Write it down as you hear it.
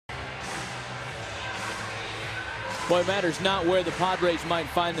Boy, it matters not where the Padres might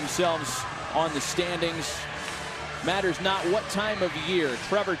find themselves on the standings. Matters not what time of year.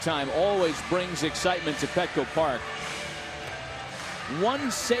 Trevor time always brings excitement to Petco Park. One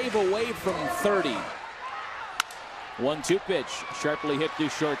save away from 30. 1-2 pitch. Sharply hit to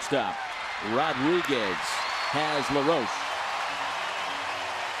shortstop. Rodriguez has LaRoche.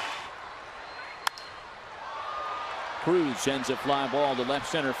 Cruz sends a fly ball to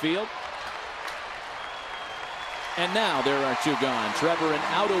left center field. And now there are two gone. Trevor an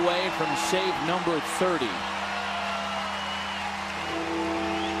out away from save number 30.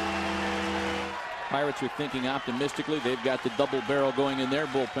 Pirates are thinking optimistically. They've got the double barrel going in their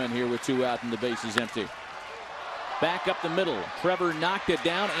bullpen here with two out and the bases empty. Back up the middle. Trevor knocked it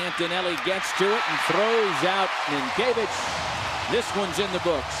down. Antonelli gets to it and throws out Minkiewicz. This one's in the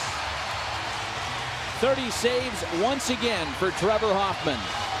books. 30 saves once again for Trevor Hoffman.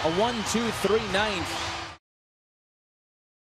 A 1-2-3 ninth.